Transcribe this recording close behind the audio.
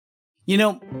You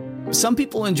know, some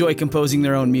people enjoy composing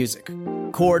their own music,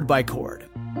 chord by chord,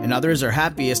 and others are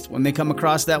happiest when they come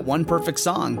across that one perfect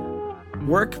song.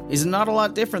 Work is not a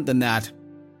lot different than that.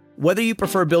 Whether you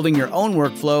prefer building your own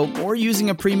workflow or using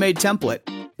a pre-made template,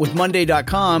 with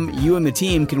Monday.com, you and the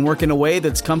team can work in a way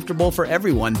that's comfortable for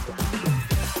everyone.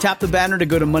 Tap the banner to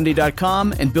go to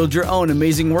Monday.com and build your own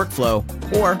amazing workflow,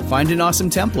 or find an awesome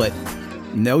template.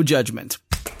 No judgment.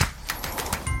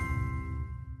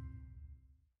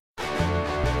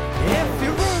 If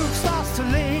your roof starts to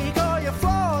leak or your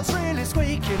floor's really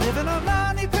squeak, you live in a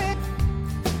money pit.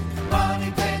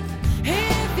 Money pit.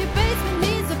 If your basement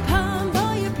needs a pump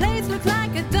or your place looks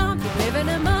like a dump, you live in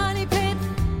a money pit.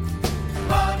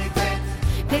 Money pit.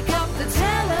 Pick up the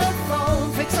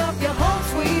telephone, fix up your home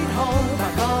sweet home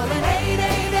by calling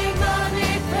 888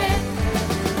 Money Pit.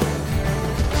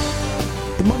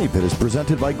 The Money Pit is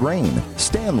presented by Grain,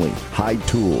 Stanley, Hyde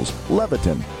Tools,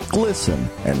 Leviton, Glisten,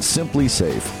 and Simply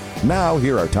Safe. Now,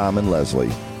 here are Tom and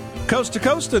Leslie. Coast to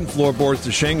coast and floorboards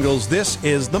to shingles, this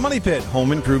is the Money Pit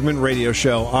Home Improvement Radio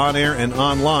Show, on air and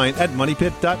online at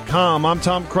moneypit.com. I'm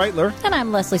Tom Kreitler. And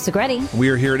I'm Leslie Segretti.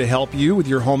 We're here to help you with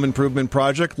your home improvement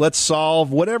project. Let's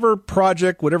solve whatever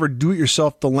project, whatever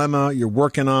do-it-yourself dilemma you're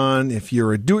working on. If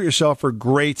you're a do-it-yourselfer,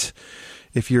 great.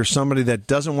 If you're somebody that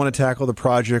doesn't want to tackle the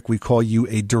project, we call you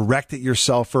a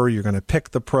direct-it-yourselfer. You're going to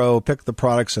pick the pro, pick the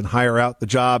products, and hire out the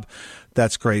job.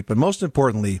 That's great. But most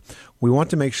importantly, we want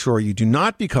to make sure you do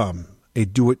not become a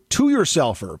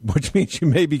do-it-to-yourselfer, which means you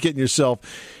may be getting yourself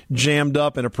jammed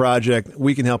up in a project.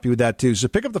 We can help you with that, too. So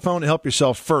pick up the phone and help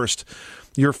yourself first.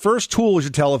 Your first tool is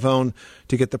your telephone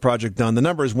to get the project done. The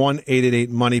number is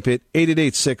 1-888-MONEY-PIT,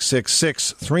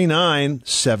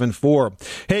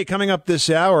 888-666-3974. Hey, coming up this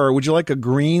hour, would you like a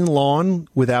green lawn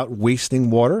without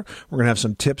wasting water? We're going to have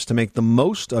some tips to make the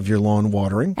most of your lawn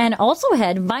watering. And also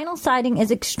ahead, vinyl siding is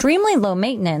extremely low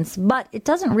maintenance, but it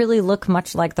doesn't really look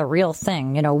much like the real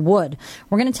thing, wood.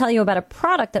 We're going to tell you about a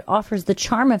product that offers the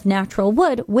charm of natural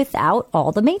wood without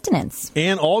all the maintenance.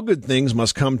 And all good things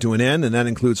must come to an end, and that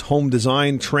includes home design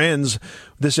trends.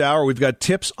 This hour, we've got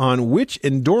tips on which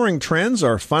enduring trends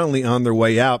are finally on their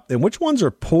way out and which ones are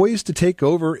poised to take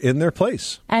over in their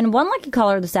place. And one lucky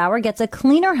caller this hour gets a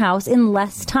cleaner house in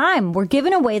less time. We're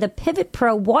giving away the Pivot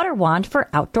Pro water wand for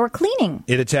outdoor cleaning.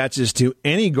 It attaches to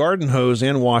any garden hose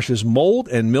and washes mold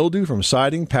and mildew from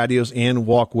siding, patios, and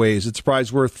walkways. It's a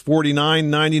prize worth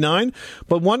 $49.99,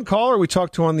 but one caller we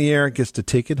talked to on the air gets to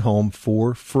take it home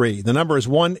for free. The number is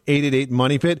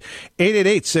 1-888-MONEY-PIT,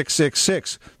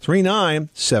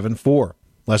 888-666-3974.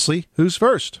 Leslie, who's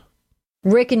first?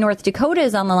 Rick in North Dakota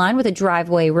is on the line with a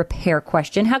driveway repair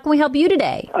question. How can we help you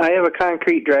today? I have a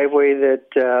concrete driveway that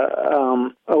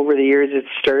over the years it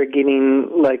started getting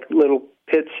like little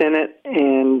pits in it,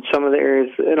 and some of the areas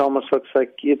it almost looks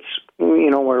like it's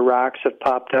where rocks have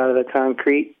popped out of the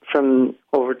concrete from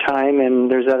over time, and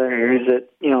there's other areas that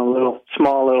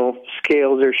small little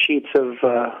scales or sheets of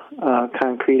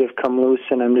concrete have come loose,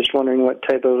 and I'm just wondering what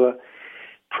type of a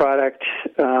product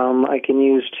I can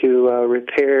use to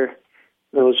repair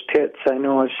those pits. I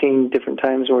know I've seen different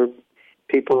times where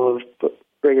people have put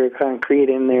regular concrete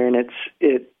in there, and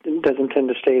it doesn't tend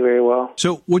to stay very well.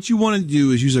 So what you want to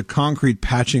do is use a concrete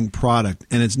patching product,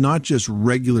 and it's not just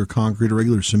regular concrete or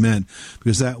regular cement,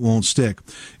 because that won't stick.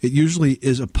 It usually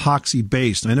is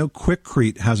epoxy-based. I know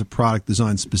Quikrete has a product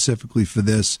designed specifically for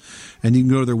this, and you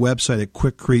can go to their website at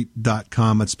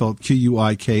quikrete.com. It's spelled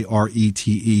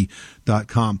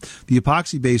Quikrete.com. The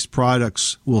epoxy-based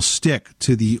products will stick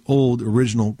to the old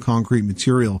original concrete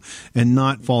material and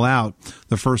not fall out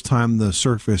the first time the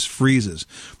surface freezes.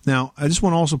 Now, I just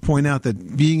want to also point out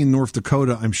that being in North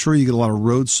Dakota, I'm sure you get a lot of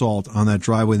road salt on that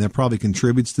driveway, and that probably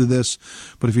contributes to this.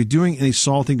 But if you're doing any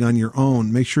salting on your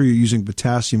own, make sure you're using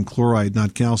potassium chloride,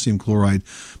 not calcium chloride,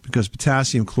 because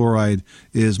potassium chloride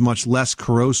is much less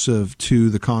corrosive to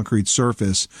the concrete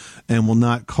surface and will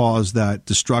not cause that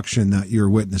destruction that you're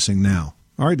witnessing now.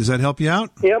 All right, does that help you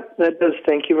out? Yep, that does.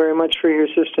 Thank you very much for your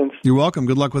assistance. You're welcome.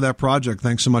 Good luck with that project.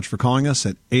 Thanks so much for calling us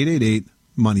at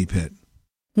 888-MONEY-PIT.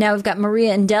 Now we've got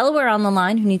Maria in Delaware on the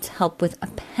line who needs help with a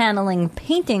paneling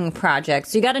painting project.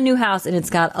 So you got a new house and it's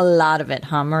got a lot of it,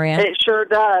 huh, Maria? It sure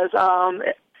does.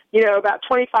 About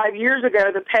 25 years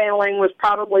ago, the paneling was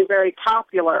probably very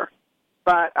popular,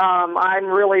 but I'm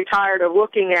really tired of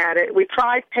looking at it. We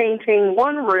tried painting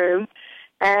one room,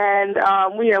 and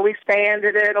we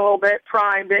sanded it a little bit,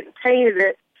 primed it, and painted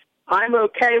it. I'm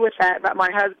okay with that, but my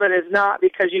husband is not,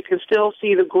 because you can still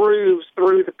see the grooves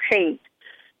through the paint.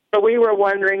 So we were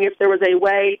wondering if there was a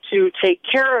way to take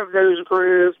care of those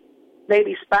grooves,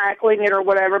 maybe spackling it or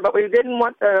whatever, but we didn't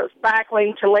want the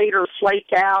spackling to later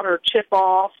flake out or chip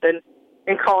off, and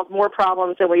and cause more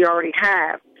problems than we already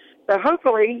have. So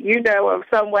hopefully you know of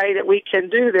some way that we can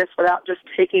do this without just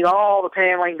taking all the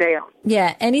paneling down.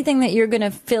 Yeah, anything that you're going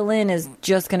to fill in is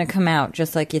just going to come out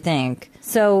just like you think.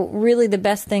 So really the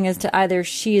best thing is to either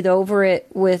sheathe over it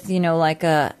with, like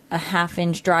a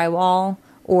half-inch drywall,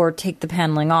 or take the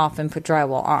paneling off and put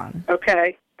drywall on.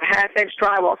 Okay, a half-inch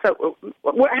drywall. So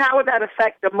how would that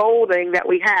affect the molding that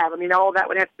we have? I mean, all that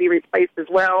would have to be replaced as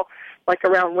well, like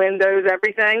around windows,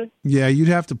 everything? Yeah, you'd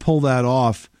have to pull that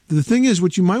off. The thing is,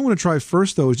 what you might want to try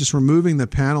first, though, is just removing the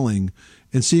paneling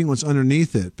and seeing what's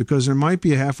underneath it, because there might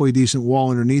be a halfway decent wall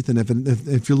underneath, and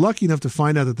if you're lucky enough to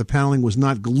find out that the paneling was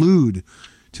not glued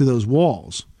to those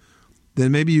walls,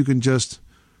 then maybe you can just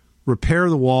repair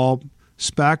the wall,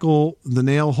 spackle the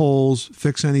nail holes,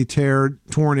 fix any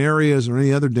torn areas or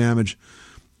any other damage,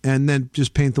 and then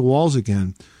just paint the walls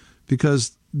again,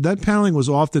 because that paneling was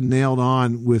often nailed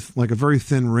on with like a very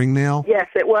thin ring nail. Yes,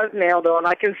 it was nailed on.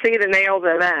 I can see the nails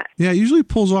in that. Yeah, it usually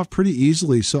pulls off pretty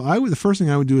easily. So the first thing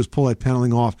I would do is pull that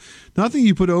paneling off. Nothing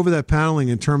you put over that paneling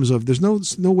in terms of, there's no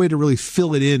way to really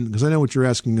fill it in, because I know what you're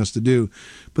asking us to do,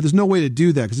 but there's no way to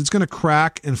do that because it's going to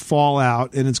crack and fall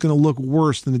out, and it's going to look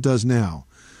worse than it does now.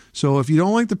 So if you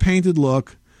don't like the painted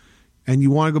look and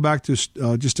you want to go back to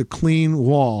just a clean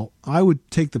wall, I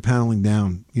would take the paneling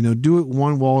down. Do it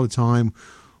one wall at a time,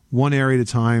 one area at a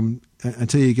time,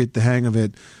 until you get the hang of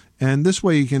it. And this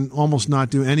way you can almost not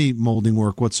do any molding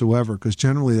work whatsoever, because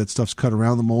generally that stuff's cut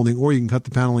around the molding, or you can cut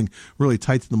the paneling really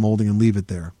tight to the molding and leave it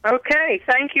there. Okay.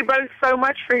 Thank you both so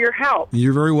much for your help.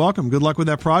 You're very welcome. Good luck with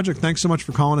that project. Thanks so much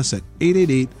for calling us at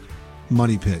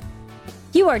 888-MONEY-PIT.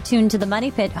 You are tuned to the Money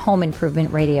Pit Home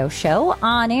Improvement Radio Show,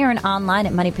 on air and online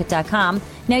at moneypit.com.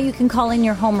 Now you can call in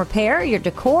your home repair, your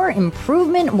decor,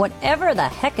 improvement, whatever the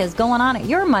heck is going on at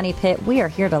your Money Pit. We are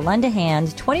here to lend a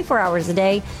hand 24 hours a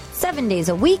day, 7 days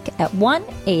a week at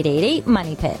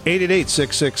 1-888-MONEY-PIT.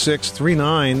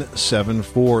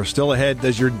 888-666-3974. Still ahead,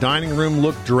 does your dining room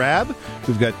look drab?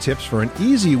 We've got tips for an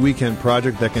easy weekend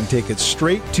project that can take it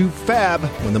straight to fab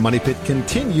when the Money Pit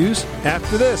continues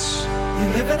after this. You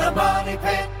live in a money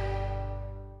pit.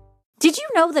 Did you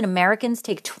know that Americans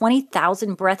take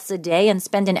 20,000 breaths a day and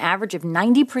spend an average of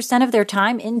 90% of their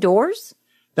time indoors?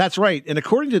 That's right. And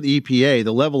according to the EPA,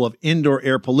 the level of indoor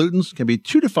air pollutants can be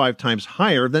 2 to 5 times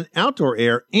higher than outdoor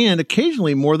air, and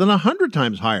occasionally more than 100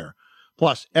 times higher.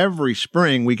 Plus, every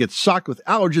spring we get socked with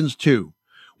allergens too.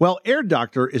 Well, Air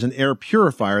Doctor is an air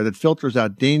purifier that filters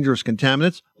out dangerous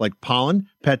contaminants like pollen,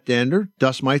 pet dander,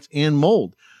 dust mites, and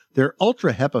mold. Their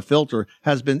Ultra HEPA filter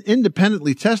has been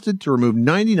independently tested to remove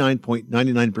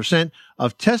 99.99%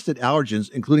 of tested allergens,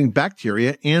 including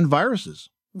bacteria and viruses.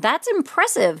 That's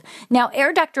impressive. Now,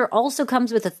 Air Doctor also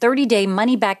comes with a 30-day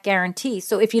money-back guarantee,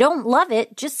 so if you don't love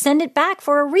it, just send it back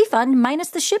for a refund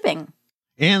minus the shipping.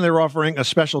 And they're offering a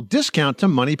special discount to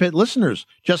Money Pit listeners.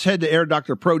 Just head to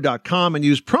airdoctorpro.com and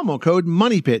use promo code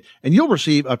MONEYPIT, and you'll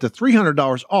receive up to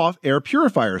 $300 off air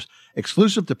purifiers.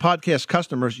 Exclusive to podcast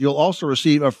customers, you'll also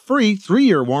receive a free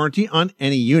 3-year warranty on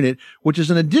any unit, which is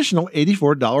an additional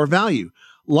 $84 value.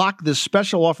 Lock this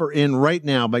special offer in right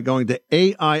now by going to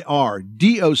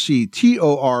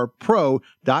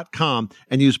airdoctorpro.com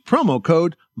and use promo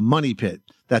code MONEYPIT.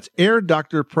 That's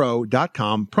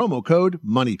airdoctorpro.com, promo code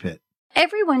MONEYPIT.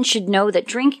 Everyone should know that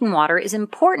drinking water is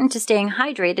important to staying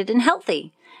hydrated and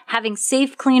healthy. Having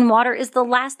safe, clean water is the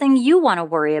last thing you want to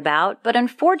worry about, but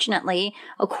unfortunately,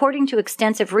 according to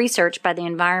extensive research by the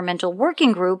Environmental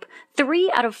Working Group,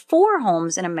 3 out of 4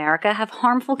 homes in America have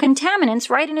harmful contaminants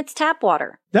right in its tap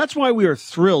water. That's why we are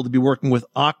thrilled to be working with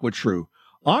AquaTrue.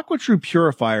 AquaTrue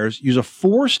purifiers use a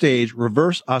 4-stage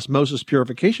reverse osmosis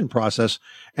purification process,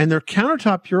 and their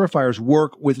countertop purifiers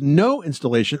work with no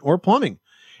installation or plumbing.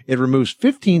 It removes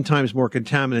 15 times more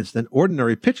contaminants than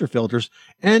ordinary pitcher filters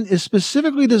and is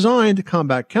specifically designed to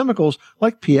combat chemicals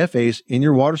like PFAS in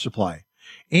your water supply.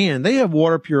 And they have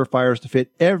water purifiers to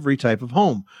fit every type of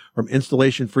home, from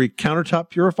installation-free countertop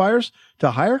purifiers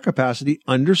to higher capacity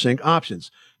under-sink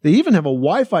options. They even have a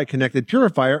Wi-Fi connected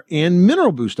purifier and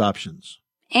mineral boost options.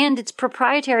 And its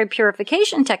proprietary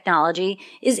purification technology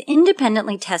is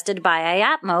independently tested by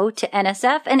IAPMO to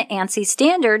NSF and ANSI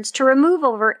standards to remove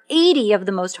over 80 of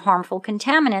the most harmful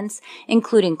contaminants,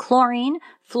 including chlorine,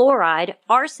 fluoride,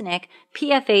 arsenic,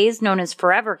 PFAs known as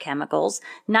forever chemicals,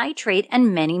 nitrate,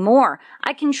 and many more.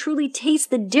 I can truly taste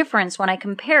the difference when I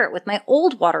compare it with my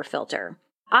old water filter.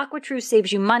 AquaTrue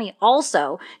saves you money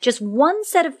also. Just one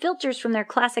set of filters from their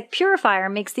classic purifier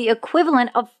makes the equivalent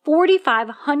of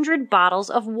 4,500 bottles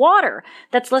of water.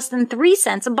 That's less than 3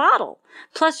 cents a bottle.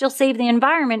 Plus, you'll save the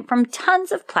environment from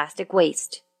tons of plastic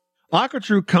waste.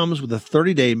 AquaTrue comes with a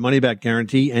 30-day money-back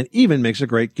guarantee and even makes a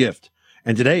great gift.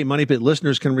 And today, Money Pit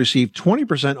listeners can receive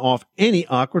 20% off any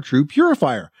AquaTrue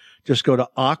purifier. Just go to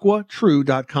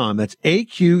aquatrue.com. That's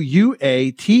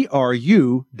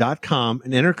AQUATRU.com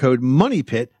and enter code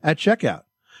MONEYPIT at checkout.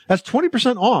 That's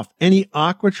 20% off any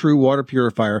AquaTrue water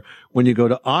purifier when you go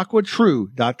to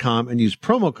aquatrue.com and use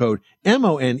promo code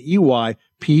MONEYPIT.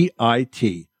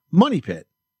 Money Pit.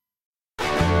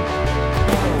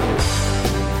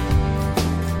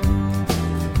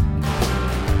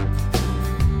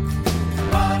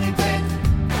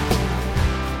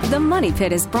 The Money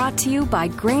Pit is brought to you by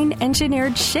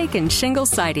grain-engineered shake and shingle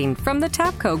siding from the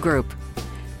Tapco Group.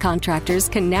 Contractors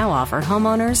can now offer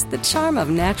homeowners the charm of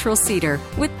natural cedar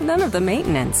with none of the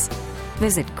maintenance.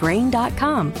 Visit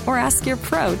grain.com or ask your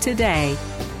pro today.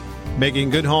 Making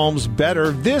good homes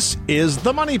better. This is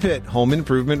the Money Pit Home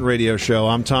Improvement Radio Show.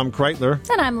 I'm Tom Kreitler.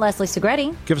 And I'm Leslie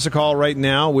Segretti. Give us a call right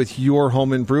now with your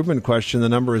home improvement question. The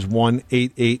number is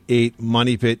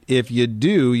 1-888-MONEY-PIT. If you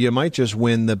do, you might just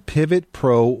win the Pivot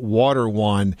Pro Water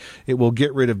Wand. It will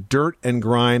get rid of dirt and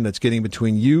grime that's getting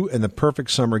between you and the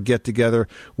perfect summer get-together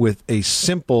with a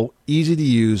simple,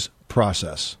 easy-to-use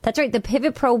process. That's right. The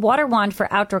Pivot Pro Water Wand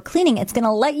for outdoor cleaning. It's going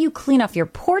to let you clean off your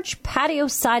porch, patio,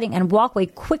 siding, and walkway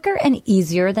quicker and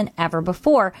easier than ever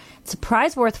before. It's a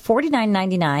prize worth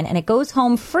 $49.99, and it goes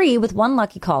home free with one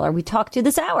lucky caller we talked to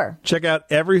this hour. Check out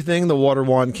everything the Water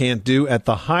Wand can't do at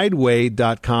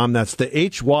thehideway.com. That's the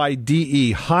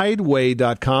HYDE,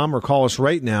 hideway.com, or call us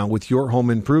right now with your home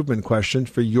improvement question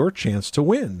for your chance to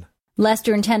win.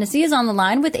 Lester in Tennessee is on the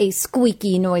line with a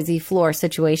squeaky, noisy floor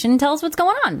situation. Tell us what's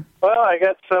going on. Well, I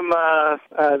got a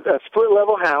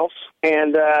split-level house,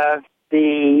 and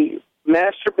the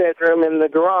master bedroom and the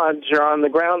garage are on the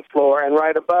ground floor, and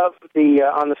right above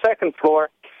on the second floor,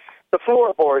 the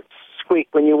floorboards squeak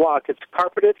when you walk. It's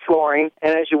carpeted flooring,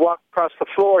 and as you walk across the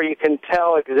floor, you can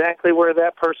tell exactly where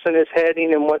that person is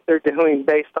heading and what they're doing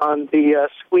based on the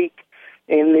squeak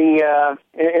in the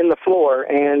floor.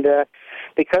 And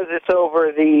because it's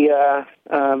over the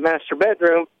master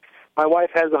bedroom, my wife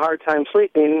has a hard time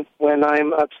sleeping when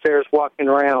I'm upstairs walking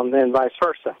around and vice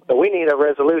versa. So we need a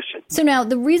resolution. So now,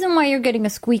 the reason why you're getting a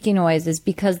squeaky noise is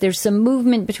because there's some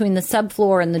movement between the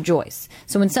subfloor and the joists.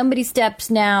 So when somebody steps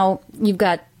now, you've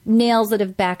got nails that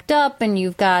have backed up, and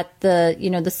you've got the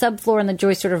subfloor and the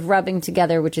joist sort of rubbing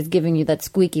together, which is giving you that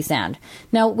squeaky sound.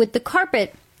 Now, with the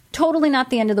carpet, totally not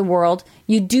the end of the world.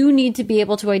 You do need to be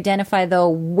able to identify, though,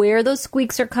 where those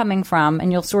squeaks are coming from,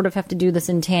 and you'll sort of have to do this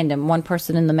in tandem. One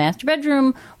person in the master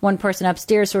bedroom, one person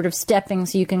upstairs sort of stepping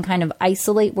so you can kind of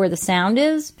isolate where the sound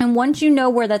is. And once you know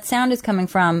where that sound is coming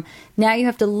from, now you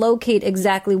have to locate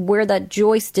exactly where that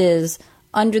joist is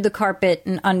under the carpet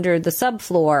and under the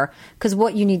subfloor, because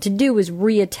what you need to do is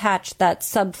reattach that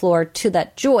subfloor to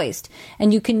that joist.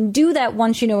 And you can do that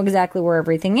once you know exactly where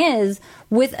everything is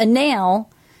with a nail.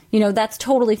 That's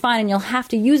totally fine, and you'll have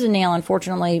to use a nail,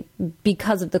 unfortunately,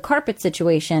 because of the carpet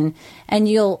situation, and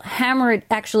you'll hammer it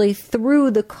actually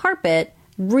through the carpet,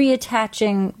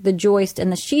 reattaching the joist and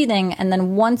the sheathing, and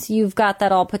then once you've got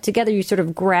that all put together, you sort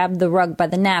of grab the rug by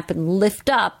the nap and lift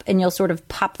up, and you'll sort of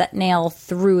pop that nail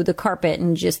through the carpet,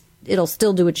 and it'll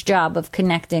still do its job of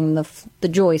connecting the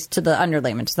joist to the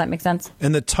underlayment. Does that make sense?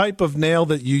 And the type of nail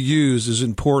that you use is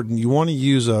important. You want to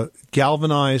use a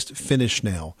galvanized finish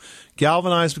nail.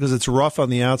 Galvanized because it's rough on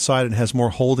the outside and has more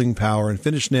holding power, and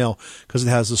finish nail because it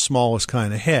has the smallest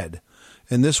kind of head.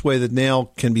 And this way the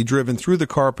nail can be driven through the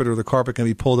carpet, or the carpet can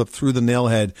be pulled up through the nail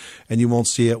head, and you won't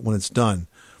see it when it's done.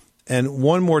 And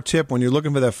one more tip, when you're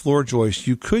looking for that floor joist,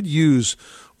 you could use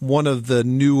one of the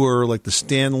newer, like the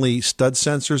Stanley stud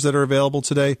sensors that are available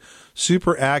today.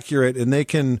 Super accurate, and they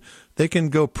can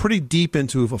go pretty deep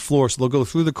into a floor. So they'll go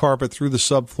through the carpet, through the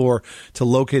subfloor to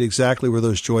locate exactly where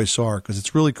those joists are, because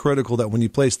it's really critical that when you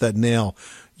place that nail,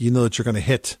 you know that you're going to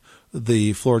hit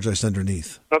the floor joist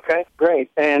underneath. Okay,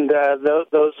 great. And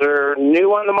those are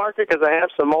new on the market, because I have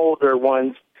some older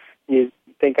ones. You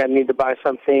think I need to buy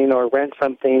something or rent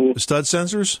something? The stud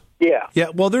sensors? Yeah. Yeah,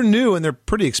 well, they're new and they're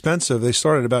pretty expensive. They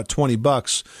start at about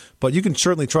 $20, but you can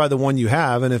certainly try the one you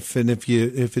have, and if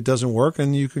it doesn't work,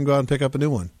 then you can go out and pick up a new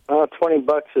one.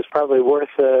 $20 is probably worth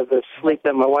the sleep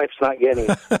that my wife's not getting.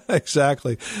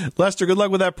 Exactly. Lester, good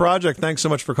luck with that project. Thanks so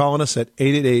much for calling us at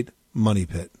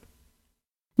 888-MONEY-PIT.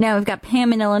 Now we've got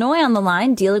Pam in Illinois on the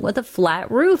line dealing with a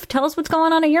flat roof. Tell us what's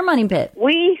going on at your Money Pit.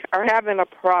 We are having a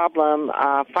problem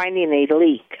finding a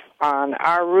leak on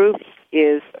our roof.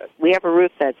 We have a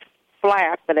roof that's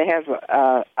flat, but it has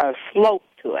a slope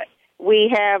to it.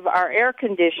 We have our air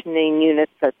conditioning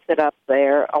units that sit up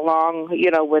there along,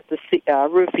 with the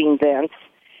roofing vents.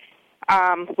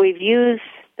 We've used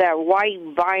that white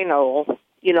vinyl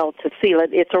to seal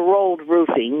it. It's a rolled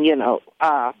roofing,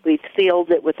 We've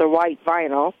sealed it with a white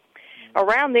vinyl.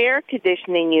 Around the air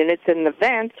conditioning units and the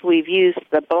vents, we've used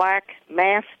the black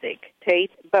mastic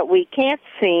tape, but we can't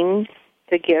seem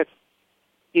to get,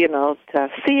 to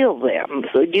seal them.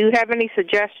 So do you have any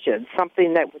suggestions,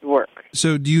 something that would work?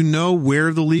 So do you know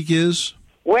where the leak is?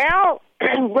 Well,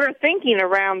 we're thinking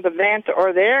around the vent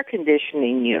or the air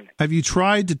conditioning unit. Have you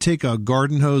tried to take a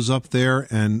garden hose up there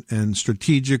and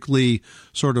strategically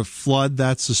sort of flood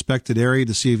that suspected area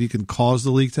to see if you can cause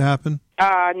the leak to happen?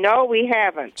 No, we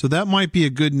haven't. So that might be a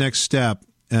good next step.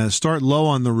 Start low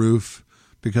on the roof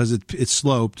because it's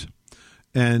sloped,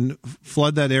 and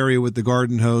flood that area with the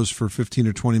garden hose for 15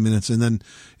 or 20 minutes. And then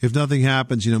if nothing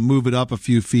happens, move it up a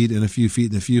few feet and a few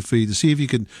feet and a few feet to see if you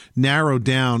can narrow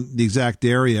down the exact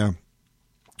area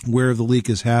where the leak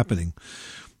is happening.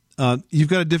 You've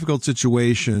got a difficult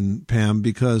situation, Pam,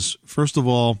 because first of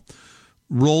all,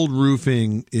 rolled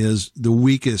roofing is the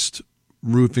weakest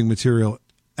roofing material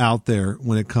out there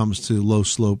when it comes to low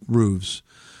slope roofs.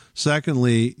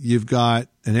 Secondly, you've got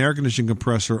an air conditioning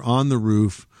compressor on the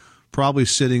roof, probably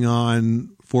sitting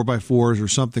on 4x4s or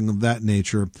something of that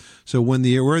nature. So where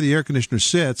the air conditioner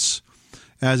sits,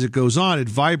 as it goes on, it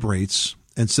vibrates.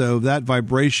 And so that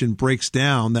vibration breaks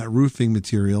down that roofing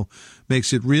material,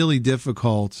 makes it really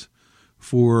difficult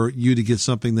for you to get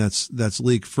something that's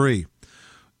leak free.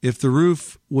 If the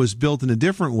roof was built in a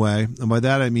different way, and by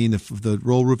that I mean if the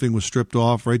roll roofing was stripped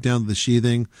off right down to the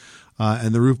sheathing,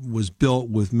 and the roof was built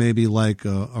with maybe like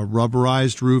a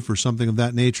rubberized roof or something of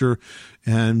that nature,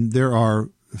 and there are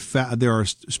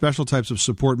special types of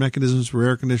support mechanisms for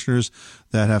air conditioners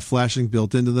that have flashing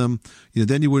built into them,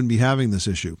 then you wouldn't be having this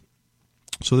issue.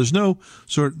 So there's no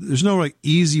like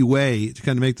easy way to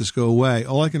kind of make this go away.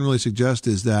 All I can really suggest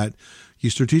is that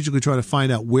you strategically try to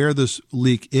find out where this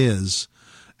leak is,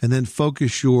 and then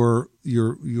focus your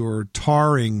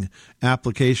tarring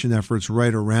application efforts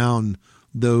right around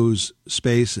those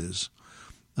spaces.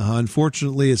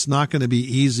 Unfortunately, it's not going to be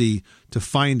easy to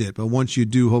find it, but once you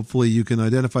do, hopefully you can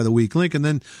identify the weak link, and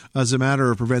then as a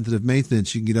matter of preventative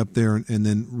maintenance, you can get up there and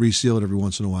then reseal it every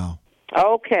once in a while.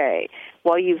 Okay.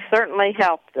 Well, you've certainly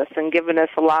helped us and given us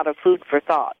a lot of food for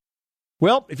thought.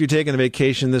 Well, if you're taking a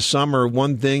vacation this summer,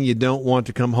 one thing you don't want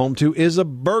to come home to is a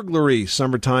burglary.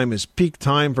 Summertime is peak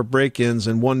time for break-ins,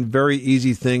 and one very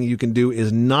easy thing you can do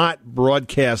is not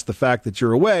broadcast the fact that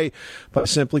you're away by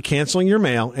simply canceling your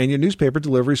mail and your newspaper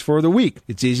deliveries for the week.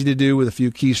 It's easy to do with a few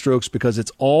keystrokes because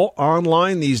it's all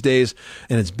online these days,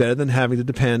 and it's better than having to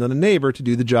depend on a neighbor to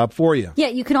do the job for you. Yeah,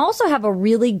 you can also have a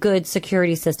really good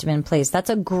security system in place.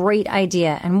 That's a great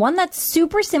idea. And one that's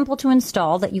super simple to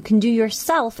install that you can do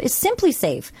yourself is Simply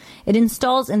Safe. It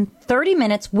installs in 30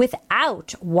 minutes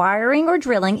without wiring or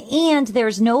drilling, and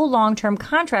there's no long-term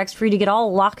contracts for you to get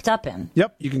all locked up in.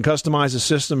 Yep, you can customize a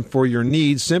system for your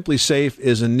needs. Simply Safe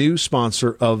is a new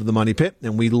sponsor of the Money Pit,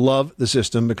 and we love the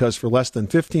system because for less than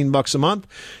 $15 a month,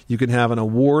 you can have an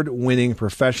award-winning,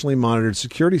 professionally monitored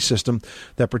security system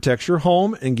that protects your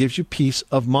home and gives you peace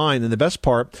of mind. And the best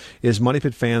part is Money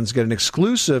Pit fans get an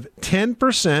exclusive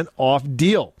 10% off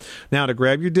deal. Now, to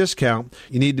grab your discount,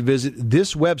 you need to visit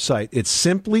this website. It's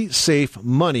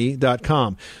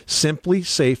simplysafemoney.com. Simply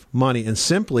Safe Money. And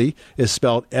Simply is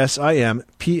spelled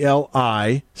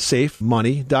S-I-M-P-L-I,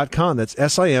 safemoney.com. That's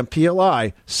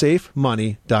S-I-M-P-L-I,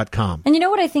 safemoney.com. And you know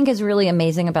what I think is really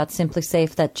amazing about Simply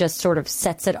Safe that just sort of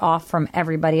sets it off from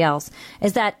everybody else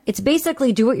is that it's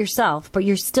basically do it yourself, but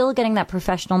you're still getting that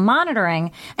professional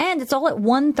monitoring, and it's all at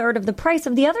 1/3 of the price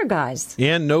of the other guys.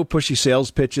 And no pushy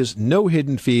sales pitches, no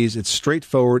hidden fees. It's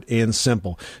straightforward and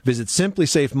simple. Visit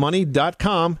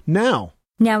simplysafemoney.com now.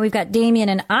 Now we've got Damien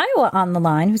in Iowa on the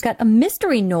line who's got a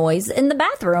mystery noise in the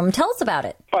bathroom. Tell us about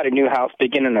it. Bought a new house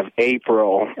beginning of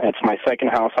April. It's my second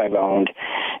house I've owned.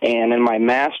 And in my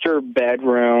master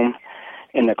bedroom,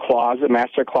 in the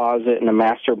master closet, and the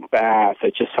master bath,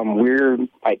 it's just some weird,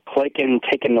 like, clicking,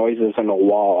 taking noises in the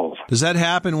walls. Does that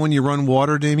happen when you run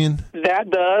water, Damien? That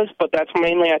does, but that's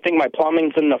mainly, I think my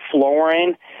plumbing's in the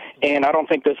flooring, and I don't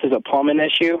think this is a plumbing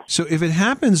issue. So if it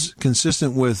happens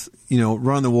consistent with,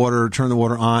 run the water, turn the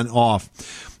water on, off,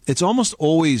 it's almost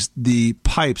always the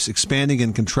pipes expanding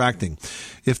and contracting.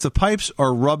 If the pipes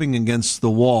are rubbing against the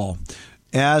wall,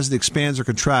 as it expands or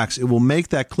contracts, it will make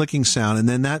that clicking sound, and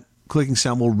then that clicking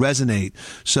sound will resonate.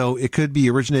 So it could be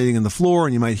originating in the floor,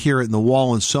 and you might hear it in the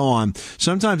wall and so on.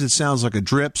 Sometimes it sounds like a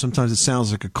drip. Sometimes it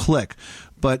sounds like a click.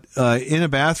 But in a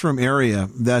bathroom area,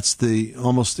 that's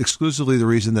almost exclusively the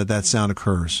reason that sound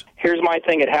occurs. Here's my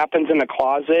thing. It happens in the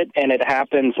closet, and it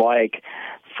happens like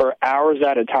for hours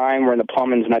at a time when the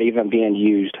plumbing's not even being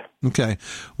used. Okay.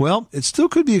 Well, it still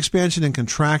could be expansion and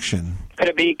contraction. Could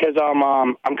it be because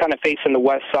I'm kind of facing the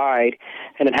west side,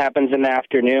 and it happens in the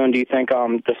afternoon? Do you think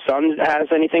the sun has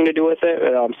anything to do with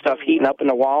it? Stuff heating up in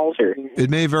the walls, or it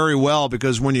may very well,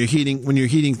 because when you're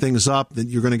heating things up, that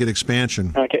you're going to get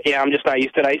expansion. Okay. Yeah, I'm just not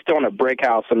used to it. I used to own a brick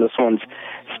house, and this one's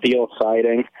steel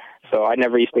siding. So I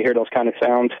never used to hear those kind of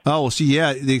sounds. Oh, well, see,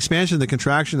 yeah, the expansion and the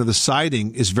contraction of the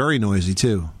siding is very noisy,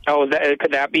 too. Oh,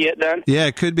 could that be it then? Yeah,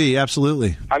 it could be,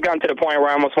 absolutely. I've gotten to the point where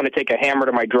I almost want to take a hammer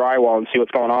to my drywall and see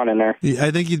what's going on in there.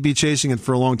 I think you'd be chasing it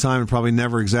for a long time and probably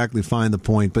never exactly find the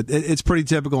point. But it's pretty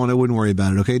typical, and I wouldn't worry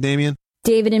about it. Okay, Damien?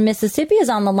 David in Mississippi is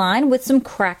on the line with some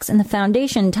cracks in the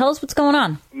foundation. Tell us what's going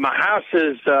on. My house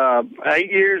is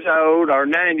 8 years old, or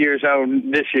 9 years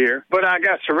old this year, but I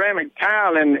got ceramic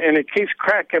tile, and it keeps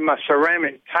cracking my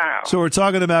ceramic tile. So we're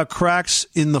talking about cracks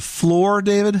in the floor,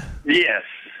 David? Yes.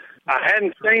 I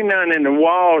hadn't seen none in the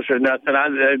walls or nothing. I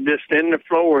just in the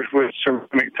floors with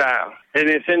ceramic tile. And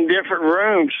it's in different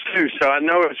rooms, too, so I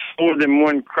know it's more than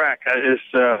one crack. It's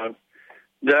the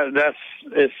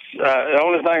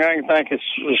only thing I can think is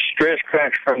stress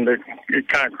cracks from the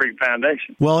concrete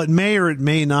foundation. Well, it may or it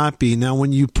may not be. Now,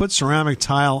 when you put ceramic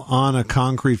tile on a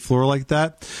concrete floor like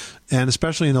that, and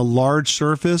especially in a large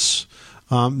surface,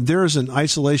 there is an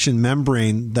isolation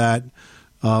membrane that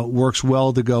works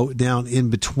well to go down in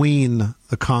between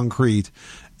the concrete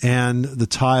and the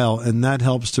tile, and that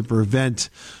helps to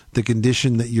prevent the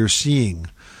condition that you're seeing.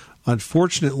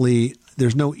 Unfortunately,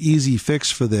 there's no easy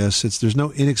fix for this. There's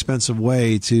no inexpensive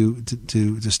way to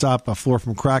stop a floor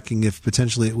from cracking if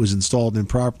potentially it was installed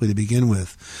improperly to begin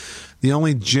with. The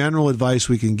only general advice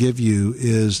we can give you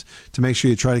is to make sure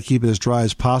you try to keep it as dry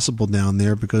as possible down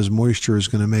there, because moisture is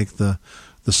going to make the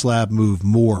slab move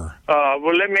more.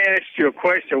 Well, let me ask you a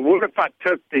question. What if I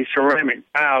took the ceramic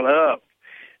tile up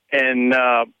and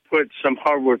put some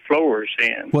hardwood floors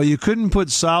in? Well, you couldn't put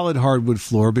solid hardwood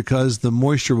floor because the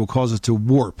moisture will cause it to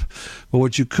warp. But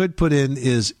what you could put in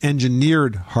is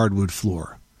engineered hardwood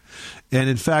floor. And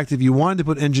in fact, if you wanted to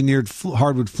put engineered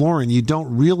hardwood flooring, you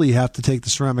don't really have to take the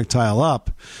ceramic tile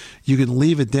up. You can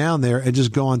leave it down there and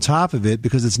just go on top of it,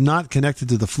 because it's not connected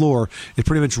to the floor. It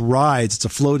pretty much rides. It's a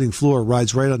floating floor. It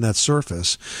rides right on that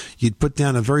surface. You'd put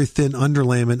down a very thin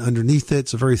underlayment underneath it.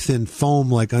 It's a very thin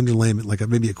foam-like underlayment, like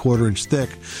maybe a 1/4 inch thick.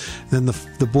 Then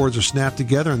the boards are snapped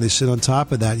together and they sit on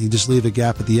top of that. And you just leave a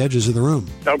gap at the edges of the room.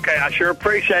 Okay, I sure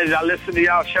appreciate it. I listen to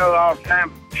y'all show all the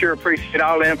time. Sure appreciate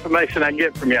all the information I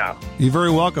get from y'all. You're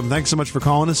very welcome. Thanks so much for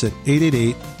calling us at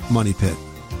 888-MONEY-PIT.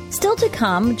 Still to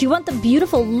come, do you want the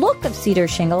beautiful look of cedar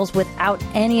shingles without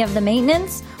any of the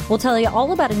maintenance? We'll tell you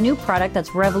all about a new product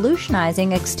that's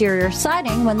revolutionizing exterior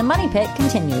siding when the Money Pit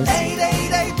continues.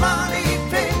 888 Money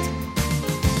Pit.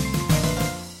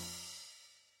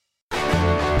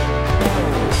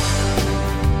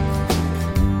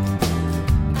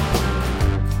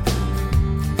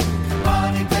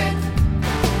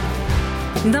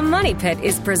 The Money Pit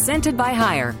is presented by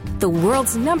Haier, the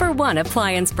world's #1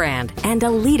 appliance brand and a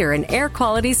leader in air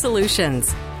quality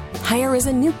solutions. Haier is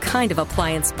a new kind of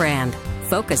appliance brand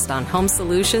focused on home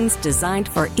solutions designed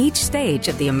for each stage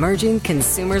of the emerging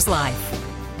consumer's life.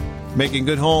 Making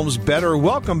good homes better.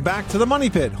 Welcome back to the Money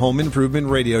Pit Home Improvement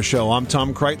Radio Show. I'm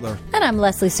Tom Kreitler. And I'm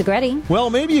Leslie Segretti. Well,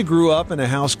 maybe you grew up in a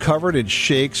house covered in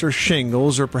shakes or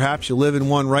shingles, or perhaps you live in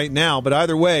one right now, but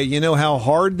either way, you know how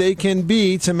hard they can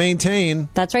be to maintain.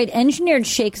 That's right. Engineered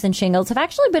shakes and shingles have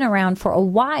actually been around for a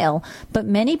while, but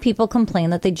many people complain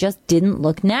that they just didn't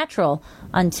look natural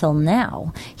until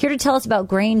now. Here to tell us about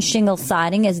grain shingle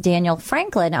siding is Daniel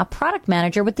Franklin, a product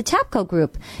manager with the Tapco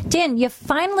Group. Dan, you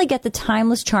finally get the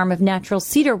timeless charm of natural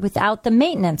cedar without the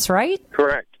maintenance, right?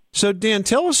 Correct. So, Dan,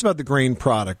 tell us about the grain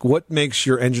product. What makes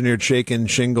your engineered shake and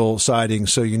shingle siding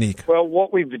so unique? Well,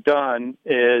 what we've done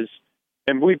is,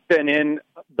 and we've been in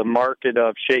the market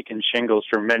of shake and shingles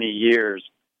for many years,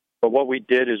 but what we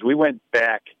did is we went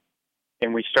back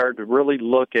and we started to really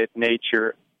look at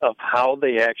nature of how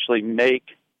they actually make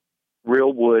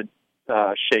real wood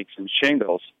shakes and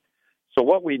shingles. So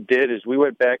what we did is we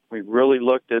went back and we really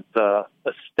looked at the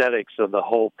aesthetics of the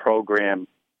whole program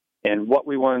and what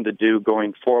we wanted to do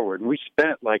going forward. And we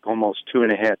spent like almost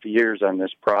 2.5 years on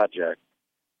this project.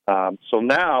 So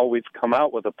now we've come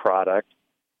out with a product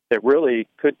that really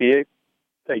could be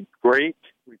a great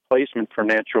replacement for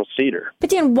natural cedar. But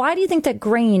Dan, why do you think that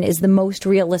grain is the most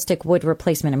realistic wood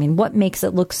replacement? I mean, what makes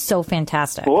it look so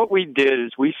fantastic? Well, what we did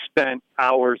is we spent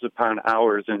hours upon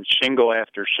hours in shingle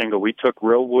after shingle. We took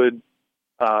real wood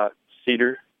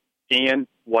cedar and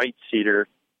white cedar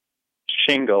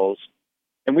shingles,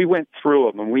 and we went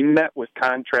through them, and we met with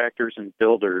contractors and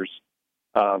builders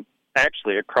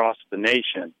actually across the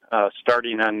nation,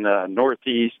 starting on the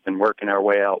Northeast and working our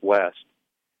way out west.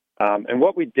 And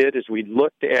what we did is we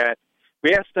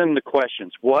asked them the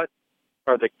questions: what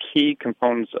are the key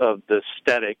components of the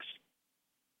aesthetics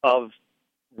of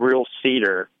real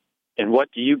cedar, and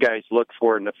what do you guys look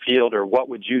for in the field, or what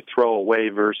would you throw away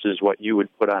versus what you would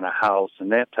put on a house,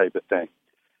 and that type of thing.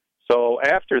 So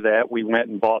after that, we went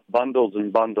and bought bundles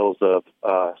and bundles of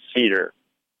cedar,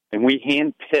 and we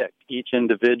hand-picked each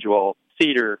individual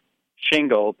cedar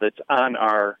shingle that's on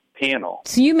our panel.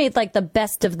 So you made like the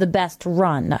best of the best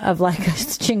run of like a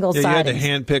shingle siding. You had to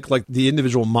hand-pick like the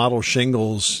individual model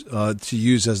shingles to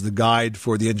use as the guide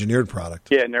for the engineered product.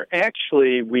 Yeah, and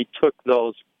we took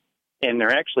those, and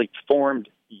they're actually formed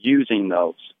using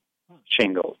those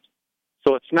shingles.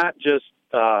 So it's not just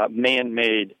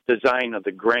man-made design of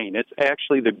the grain. It's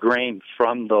actually the grain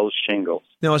from those shingles.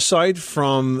 Now, aside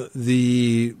from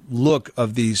the look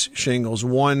of these shingles,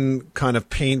 one kind of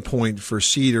pain point for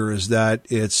cedar is that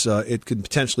it could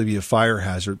potentially be a fire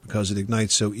hazard because it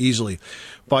ignites so easily.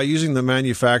 By using the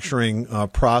manufacturing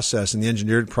process and the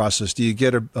engineered process, do you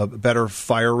get a better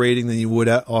fire rating than you would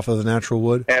off of the natural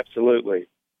wood? Absolutely.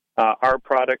 Our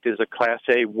product is a Class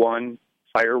A1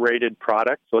 fire-rated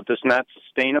product, so it does not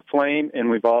sustain a flame, and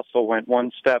we've also went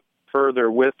one step further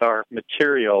with our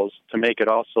materials to make it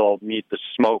also meet the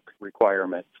smoke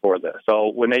requirement for this. So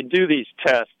when they do these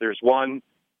tests, there's one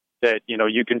that,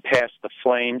 you can pass the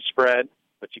flame spread,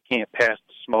 but you can't pass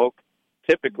the smoke.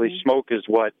 Typically, smoke is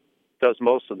what does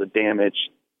most of the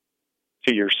damage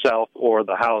to yourself or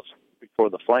the house before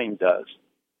the flame does.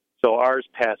 So ours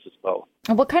passes both.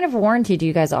 And what kind of warranty do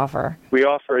you guys offer? We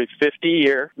offer a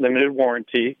 50-year limited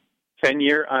warranty,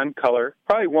 10-year on color,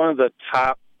 probably one of the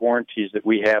top warranties that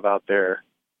we have out there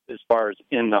as far as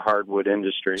in the hardwood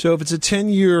industry. So if it's a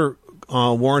 10-year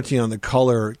warranty on the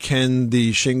color, can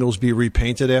the shingles be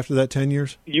repainted after that 10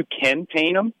 years? You can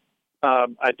paint them.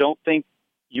 I don't think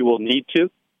you will need to.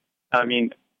 I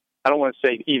mean, I don't want to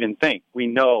say even think. We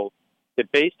know that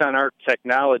based on our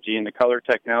technology and the color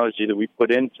technology that we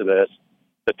put into this,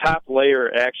 the top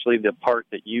layer, actually the part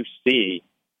that you see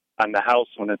on the house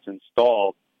when it's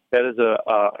installed, that is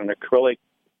an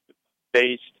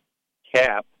acrylic-based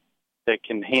cap that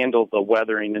can handle the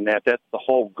weathering, and that's the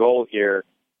whole goal here,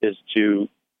 is to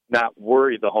not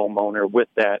worry the homeowner with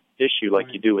that issue like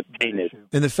you do with painted.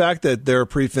 And the fact that they're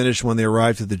pre-finished when they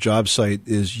arrive at the job site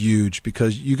is huge,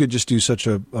 because you could just do such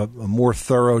a more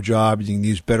thorough job. You can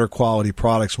use better quality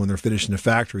products when they're finished in the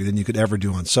factory than you could ever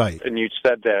do on site. And you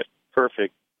said that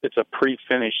perfect. It's a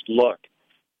pre-finished look.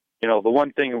 The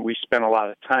one thing that we spent a lot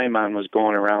of time on was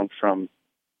going around from,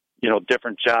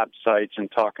 different job sites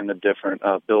and talking to different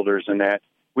builders and that.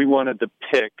 We wanted to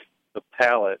pick the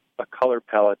palette, a color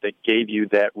palette that gave you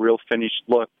that real finished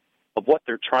look of what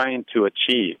they're trying to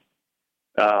achieve.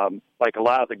 Like a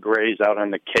lot of the grays out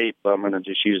on the Cape, I'm going to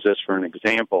just use this for an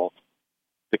example.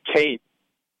 The Cape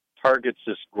targets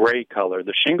this gray color.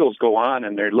 The shingles go on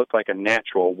and they look like a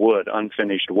natural wood,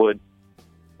 unfinished wood.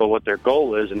 But what their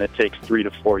goal is, and it takes 3 to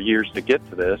 4 years to get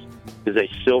to this, is a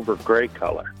silver gray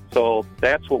color. So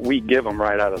that's what we give them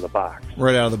right out of the box.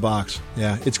 Right out of the box,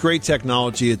 yeah. It's great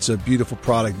technology. It's a beautiful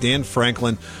product. Dan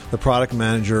Franklin, the product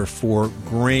manager for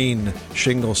Grain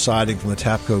Shingle Siding from the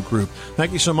Tapco Group.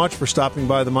 Thank you so much for stopping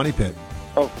by the Money Pit.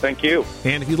 Oh, thank you.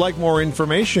 And if you'd like more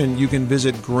information, you can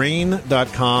visit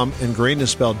grain.com, and Grain is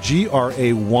spelled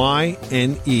GRAYNE.com.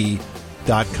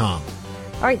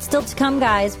 All right, still to come,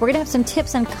 guys. We're going to have some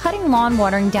tips on cutting lawn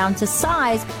watering down to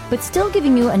size, but still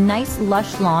giving you a nice,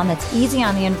 lush lawn that's easy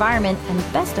on the environment and,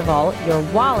 best of all, your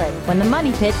wallet when the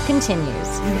Money Pit continues.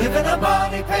 You live in a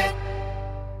money pit.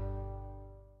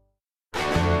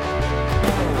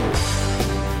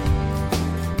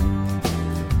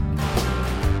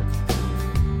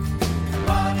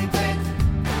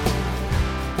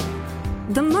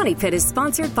 The Money Pit is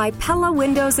sponsored by Pella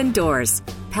Windows and Doors.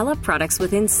 Pella products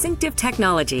with instinctive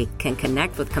technology can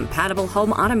connect with compatible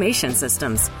home automation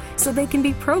systems, so they can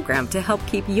be programmed to help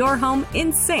keep your home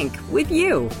in sync with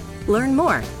you. Learn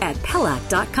more at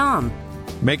Pella.com.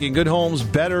 Making good homes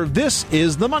better. This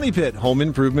is the Money Pit Home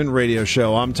Improvement Radio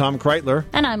Show. I'm Tom Kreitler.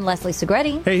 And I'm Leslie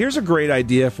Segretti. Hey, here's a great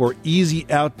idea for easy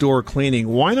outdoor cleaning.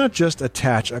 Why not just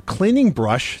attach a cleaning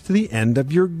brush to the end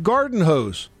of your garden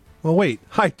hose? Well, wait,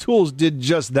 High Tools did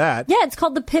just that. Yeah, it's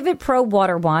called the Pivot Pro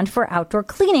Water Wand for outdoor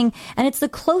cleaning, and it's the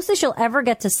closest you'll ever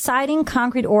get to siding,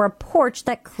 concrete, or a porch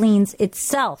that cleans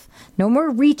itself. No more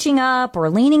reaching up or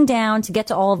leaning down to get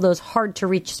to all of those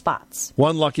hard-to-reach spots.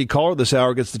 One lucky caller this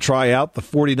hour gets to try out the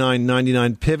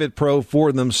 $49.99 Pivot Pro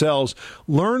for themselves.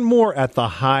 Learn more at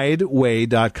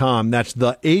thehydeway.com. That's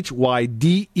the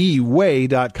HYDE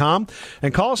way.com.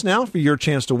 And call us now for your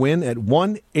chance to win at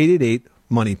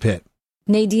 1-888-MONEY-PIT.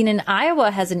 Nadine in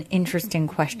Iowa has an interesting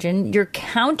question. Your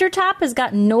countertop has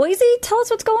gotten noisy? Tell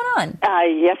us what's going on.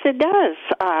 Yes, it does.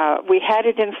 We had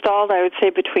it installed, I would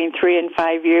say, between 3 and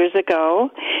 5 years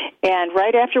ago. And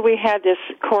right after we had this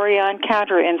Corian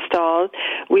counter installed,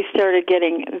 we started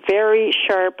getting very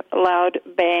sharp, loud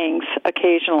bangs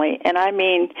occasionally. And I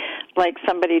mean like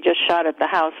somebody just shot at the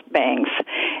house bangs.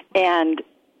 And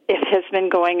it has been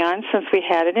going on since we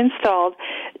had it installed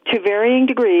to varying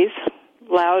degrees,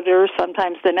 louder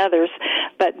sometimes than others,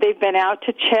 but they've been out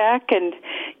to check and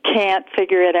can't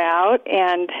figure it out.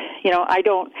 And,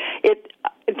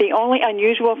 the only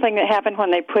unusual thing that happened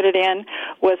when they put it in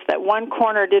was that one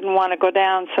corner didn't want to go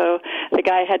down, so the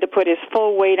guy had to put his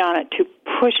full weight on it to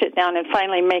push it down and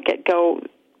finally make it go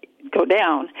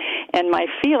down. And my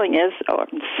feeling is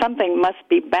something must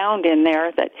be bound in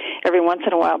there that every once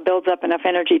in a while builds up enough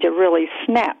energy to really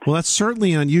snap. Well, that's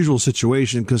certainly an unusual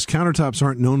situation because countertops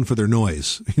aren't known for their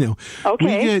noise.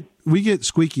 Okay. We get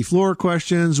squeaky floor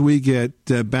questions. We get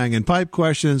banging pipe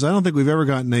questions. I don't think we've ever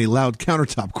gotten a loud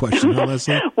countertop question, huh,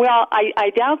 Leslie? Well,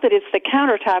 I doubt that it's the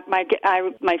countertop.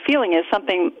 My feeling is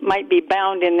something might be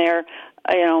bound in there,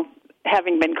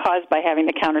 having been caused by having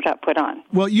the countertop put on.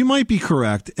 Well, you might be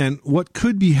correct. And what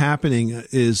could be happening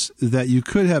is that you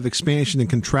could have expansion and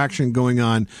contraction going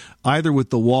on either with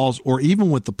the walls or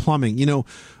even with the plumbing.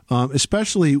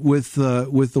 Especially with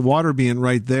the water being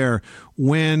right there,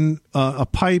 when a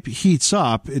pipe heats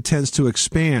up, it tends to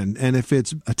expand. And if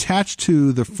it's attached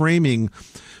to the framing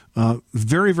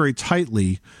very, very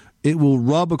tightly, it will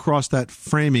rub across that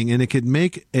framing, and it could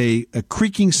make a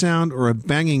creaking sound or a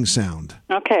banging sound.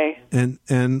 Okay.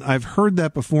 And I've heard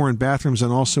that before in bathrooms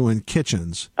and also in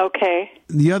kitchens. Okay.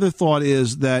 The other thought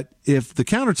is that if the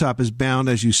countertop is bound,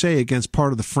 as you say, against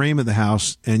part of the frame of the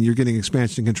house and you're getting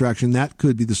expansion and contraction, that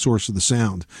could be the source of the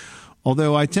sound.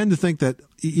 Although I tend to think that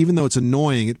even though it's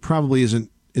annoying, it probably isn't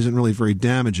really very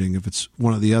damaging if it's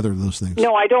one or the other of those things.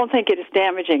 No, I don't think it is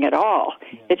damaging at all.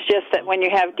 It's just that when you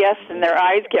have guests and their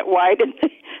eyes get wide and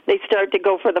they start to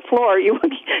go for the floor, you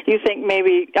think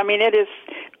maybe, it is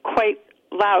quite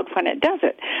loud when it does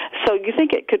it. So you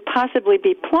think it could possibly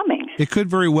be plumbing? It could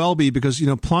very well be because,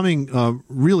 plumbing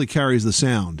really carries the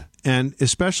sound. And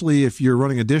especially if you're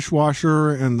running a dishwasher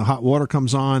and the hot water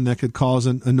comes on, that could cause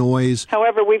a noise.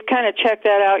 However, we've kind of checked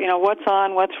that out, what's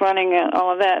on, what's running, and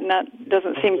all of that, and that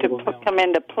doesn't seem to come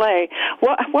into play.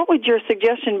 What would your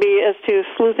suggestion be as to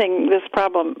sleuthing this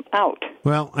problem out?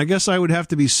 Well, I guess I would have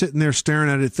to be sitting there staring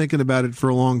at it, thinking about it for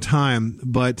a long time,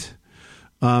 but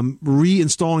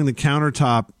reinstalling the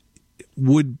countertop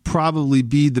would probably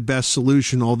be the best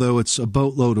solution, although it's a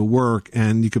boatload of work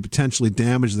and you could potentially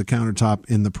damage the countertop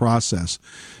in the process.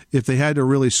 If they had to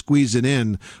really squeeze it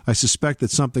in, I suspect that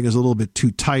something is a little bit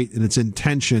too tight and it's in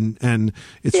tension and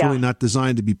it's really not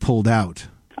designed to be pulled out.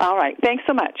 All right. Thanks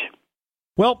so much.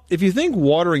 Well, if you think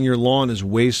watering your lawn is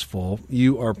wasteful,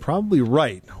 you are probably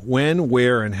right. When,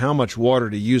 where, and how much water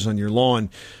to use on your lawn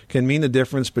can mean the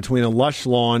difference between a lush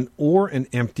lawn or an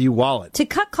empty wallet. To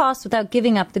cut costs without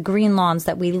giving up the green lawns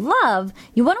that we love,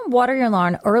 you want to water your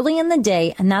lawn early in the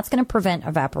day, and that's going to prevent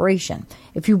evaporation.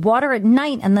 If you water at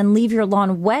night and then leave your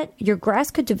lawn wet, your grass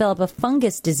could develop a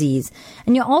fungus disease.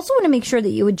 And you also want to make sure that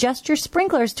you adjust your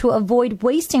sprinklers to avoid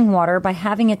wasting water by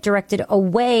having it directed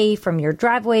away from your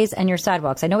driveways and your sidewalks.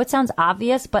 I know it sounds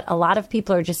obvious, but a lot of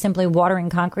people are just simply watering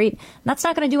concrete, and that's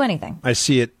not going to do anything. I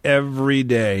see it every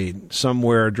day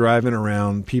somewhere driving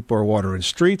around. People are watering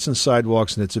streets and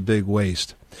sidewalks, and it's a big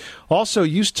waste. Also,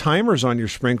 use timers on your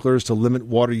sprinklers to limit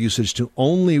water usage to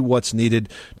only what's needed.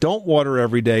 Don't water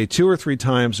every day. 2 or 3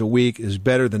 times a week is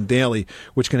better than daily,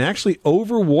 which can actually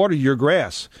overwater your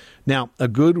grass. Now, a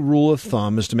good rule of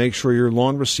thumb is to make sure your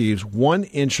lawn receives 1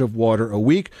 inch of water a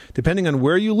week, depending on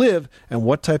where you live and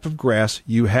what type of grass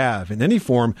you have in any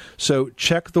form. So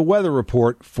check the weather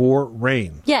report for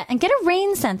rain. Yeah, and get a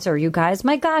rain sensor, you guys.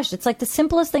 My gosh, it's like the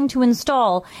simplest thing to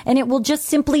install, and it will just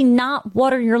simply not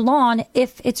water your lawn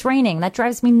if it's raining. That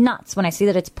drives me nuts when I see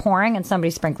that it's pouring and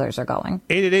somebody's sprinklers are going.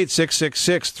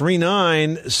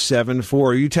 888-666-3974.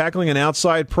 Are you tackling an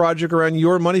outside project around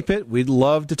your money pit? We'd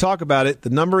love to talk about it.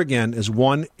 The number again is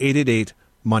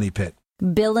 1-888-MONEY-PIT.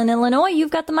 Bill in Illinois,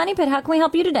 you've got the Money Pit. How can we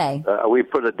help you today? We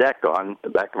put a deck on the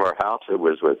back of our house. It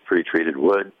was with pre-treated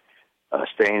wood,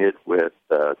 stained it with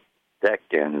deck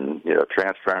and,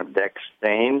 transparent deck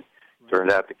stain.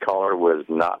 Turned out the color was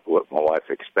not what my wife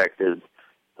expected.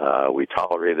 We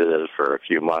tolerated it for a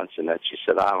few months, and then she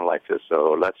said, I don't like this,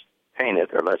 so let's paint it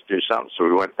or let's do something. So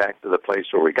we went back to the place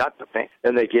where we got the paint.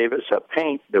 And they gave us a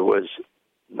paint that was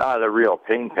not a real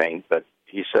paint, but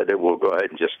he said it will go ahead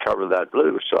and just cover that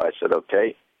blue. So I said,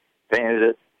 okay, painted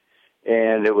it,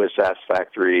 and it was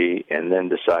satisfactory, and then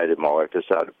my wife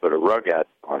decided to put a rug out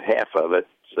on half of it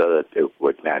so that it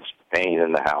would match the paint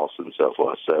in the house and so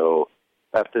forth. So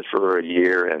left it for a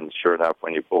year, and sure enough,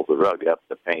 when you pulled the rug up,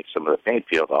 some of the paint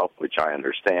peeled off, which I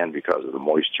understand because of the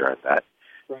moisture in that.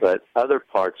 Right. But other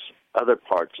parts of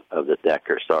the deck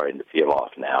are starting to peel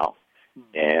off now,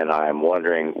 and I'm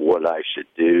wondering what I should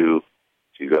do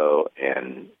to go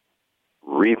and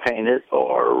repaint it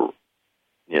or,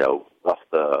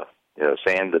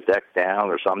 sand the deck down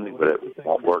or something, but it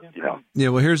won't work, Yeah,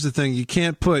 well, here's the thing. You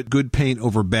can't put good paint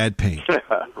over bad paint.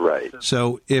 Right.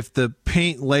 So if the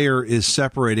paint layer is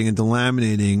separating and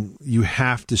delaminating, you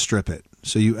have to strip it.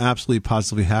 So you absolutely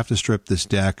positively have to strip this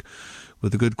deck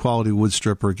with a good quality wood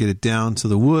stripper, get it down to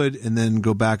the wood, and then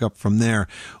go back up from there.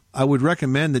 I would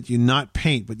recommend that you not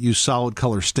paint, but use solid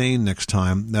color stain next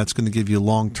time. That's going to give you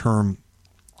long-term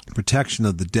protection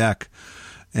of the deck.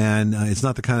 And it's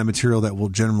not the kind of material that will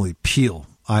generally peel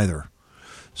either.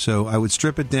 So I would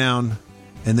strip it down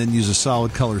and then use a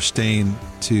solid color stain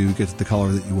to get to the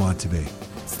color that you want it to be.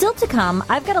 Still to come,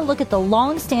 I've got to look at the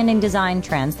long-standing design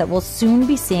trends that we'll soon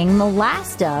be seeing the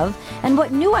last of and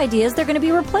what new ideas they're going to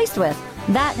be replaced with.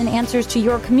 That and answers to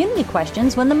your community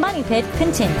questions when the Money Pit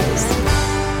continues.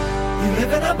 You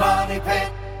live in a money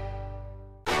pit.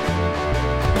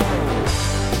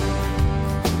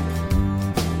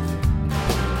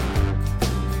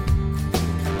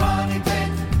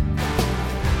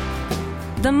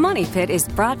 The Money Pit is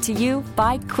brought to you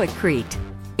by Quikrete.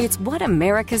 It's what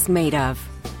America's made of.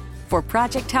 For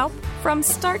project help from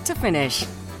start to finish,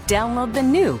 download the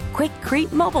new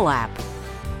Quikrete mobile app.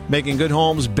 Making good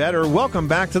homes better. Welcome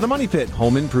back to the Money Pit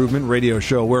Home Improvement Radio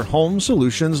Show, where home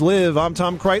solutions live. I'm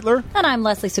Tom Kreitler. And I'm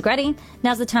Leslie Segretti.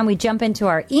 Now's the time we jump into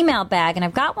our email bag, and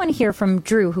I've got one here from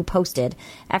Drew, who posted,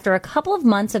 after a couple of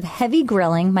months of heavy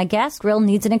grilling, my gas grill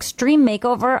needs an extreme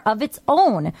makeover of its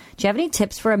own. Do you have any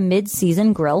tips for a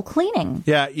mid-season grill cleaning?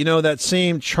 Yeah, that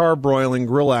same charbroiling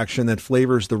grill action that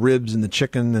flavors the ribs and the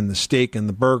chicken and the steak and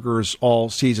the burgers all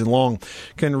season long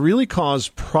can really cause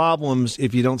problems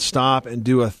if you don't stop and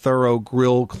do a thorough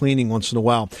grill cleaning once in a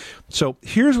while. So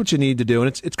here's what you need to do,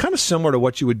 and it's kind of similar to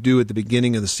what you would do at the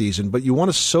beginning of the season, but you want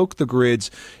to soak the grids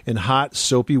in hot,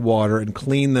 soapy water and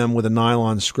clean them with a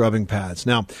nylon scrubbing pads.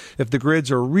 Now, if the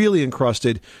grids are really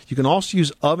encrusted, you can also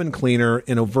use oven cleaner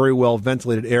in a very well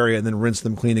ventilated area and then rinse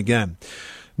them clean again.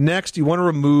 Next, you want to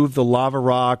remove the lava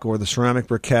rock or the ceramic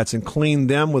briquettes and clean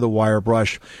them with a wire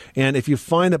brush. And if you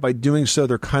find that by doing so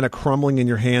they're kind of crumbling in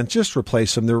your hand, just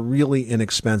replace them. They're really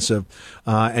inexpensive,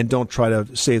 and don't try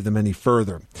to save them any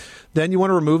further. Then you want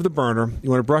to remove the burner.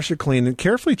 You want to brush it clean and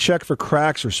carefully check for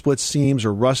cracks or split seams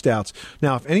or rust outs.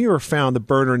 Now, if any are found, the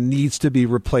burner needs to be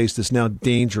replaced. It's now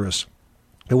dangerous.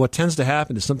 And what tends to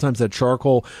happen is sometimes that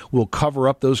charcoal will cover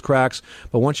up those cracks,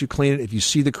 but once you clean it, if you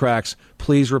see the cracks,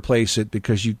 please replace it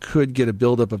because you could get a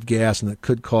buildup of gas and that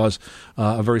could cause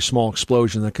a very small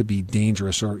explosion that could be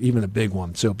dangerous or even a big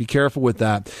one. So be careful with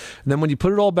that. And then when you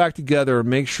put it all back together,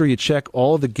 make sure you check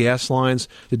all of the gas lines.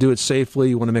 To do it safely,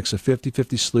 you want to mix a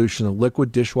 50-50 solution of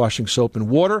liquid dishwashing soap and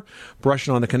water, brush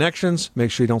it on the connections,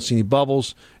 make sure you don't see any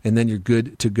bubbles, and then you're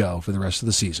good to go for the rest of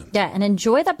the season. Yeah, and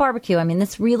enjoy that barbecue. I mean,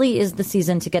 this really is the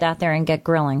season to get out there and get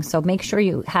grilling. So make sure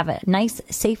you have a nice,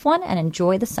 safe one and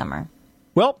enjoy the summer.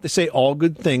 Well, they say all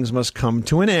good things must come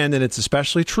to an end, and it's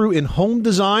especially true in home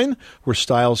design, where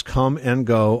styles come and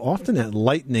go, often at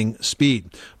lightning speed.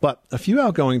 But a few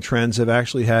outgoing trends have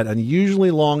actually had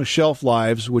unusually long shelf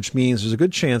lives, which means there's a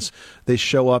good chance they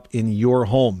show up in your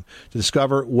home. To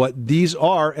discover what these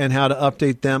are and how to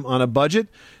update them on a budget,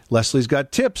 Leslie's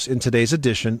got tips in today's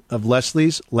edition of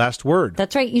Leslie's Last Word.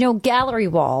 That's right. Gallery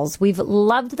walls. We've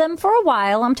loved them for a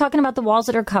while. I'm talking about the walls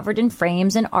that are covered in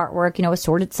frames and artwork,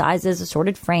 assorted sizes,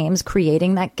 assorted frames,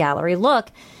 creating that gallery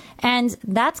look. And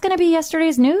that's going to be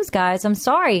yesterday's news, guys. I'm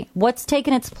sorry. What's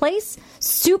taken its place?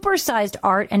 Supersized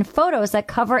art and photos that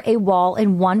cover a wall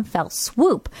in one fell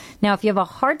swoop. Now, if you have a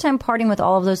hard time parting with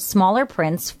all of those smaller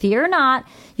prints, fear not.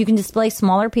 You can display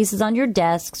smaller pieces on your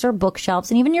desks or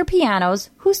bookshelves and even your pianos.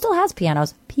 Who still has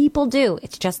pianos? People do.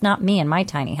 It's just not me in my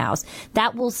tiny house.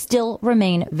 That will still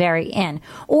remain very in.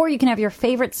 Or you can have your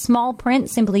favorite small print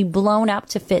simply blown up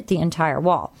to fit the entire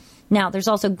wall. Now, there's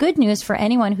also good news for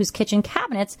anyone whose kitchen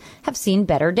cabinets have seen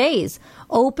better days.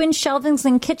 Open shelvings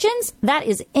in kitchens, that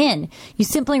is in. You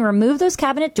simply remove those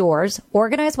cabinet doors,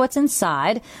 organize what's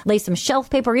inside, lay some shelf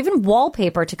paper or even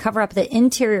wallpaper to cover up the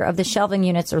interior of the shelving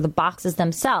units or the boxes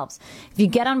themselves. If you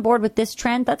get on board with this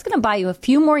trend, that's going to buy you a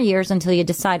few more years until you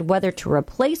decide whether to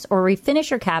replace or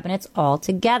refinish your cabinets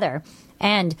altogether.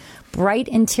 And bright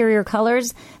interior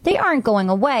colors, they aren't going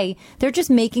away. They're just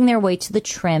making their way to the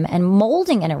trim and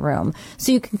molding in a room.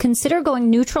 So you can consider going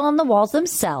neutral on the walls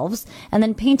themselves and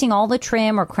then painting all the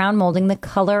trim or crown molding the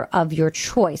color of your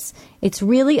choice. It's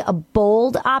really a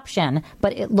bold option,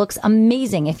 but it looks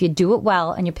amazing if you do it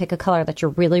well and you pick a color that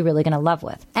you're really, really going to love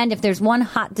with. And if there's one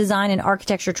hot design and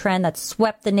architecture trend that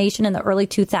swept the nation in the early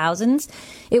 2000s,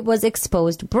 it was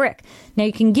exposed brick. Now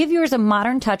you can give yours a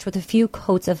modern touch with a few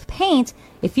coats of paint.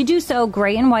 If you do so,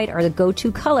 gray and white are the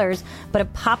go-to colors, but a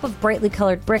pop of brightly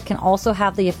colored brick can also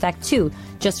have the effect too.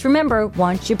 Just remember,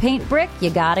 once you paint brick,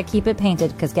 you gotta keep it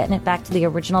painted, because getting it back to the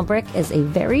original brick is a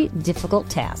very difficult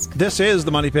task. This is the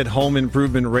Money Pit Home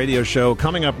Improvement Radio Show.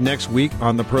 Coming up next week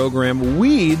on the program,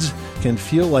 weeds can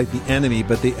feel like the enemy,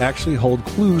 but they actually hold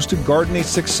clues to gardening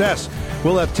success.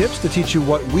 We'll have tips to teach you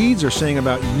what weeds are saying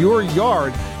about your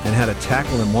yard and how to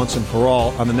tackle them once and for all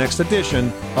on the next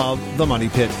edition of The Money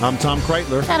Pit. I'm Tom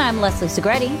Kreitler. And I'm Leslie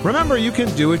Segretti. Remember, you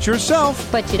can do it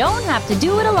yourself, but you don't have to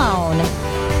do it alone.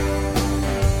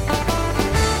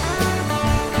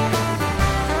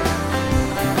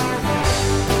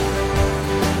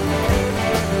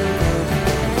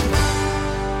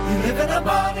 You live in a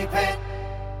money pit.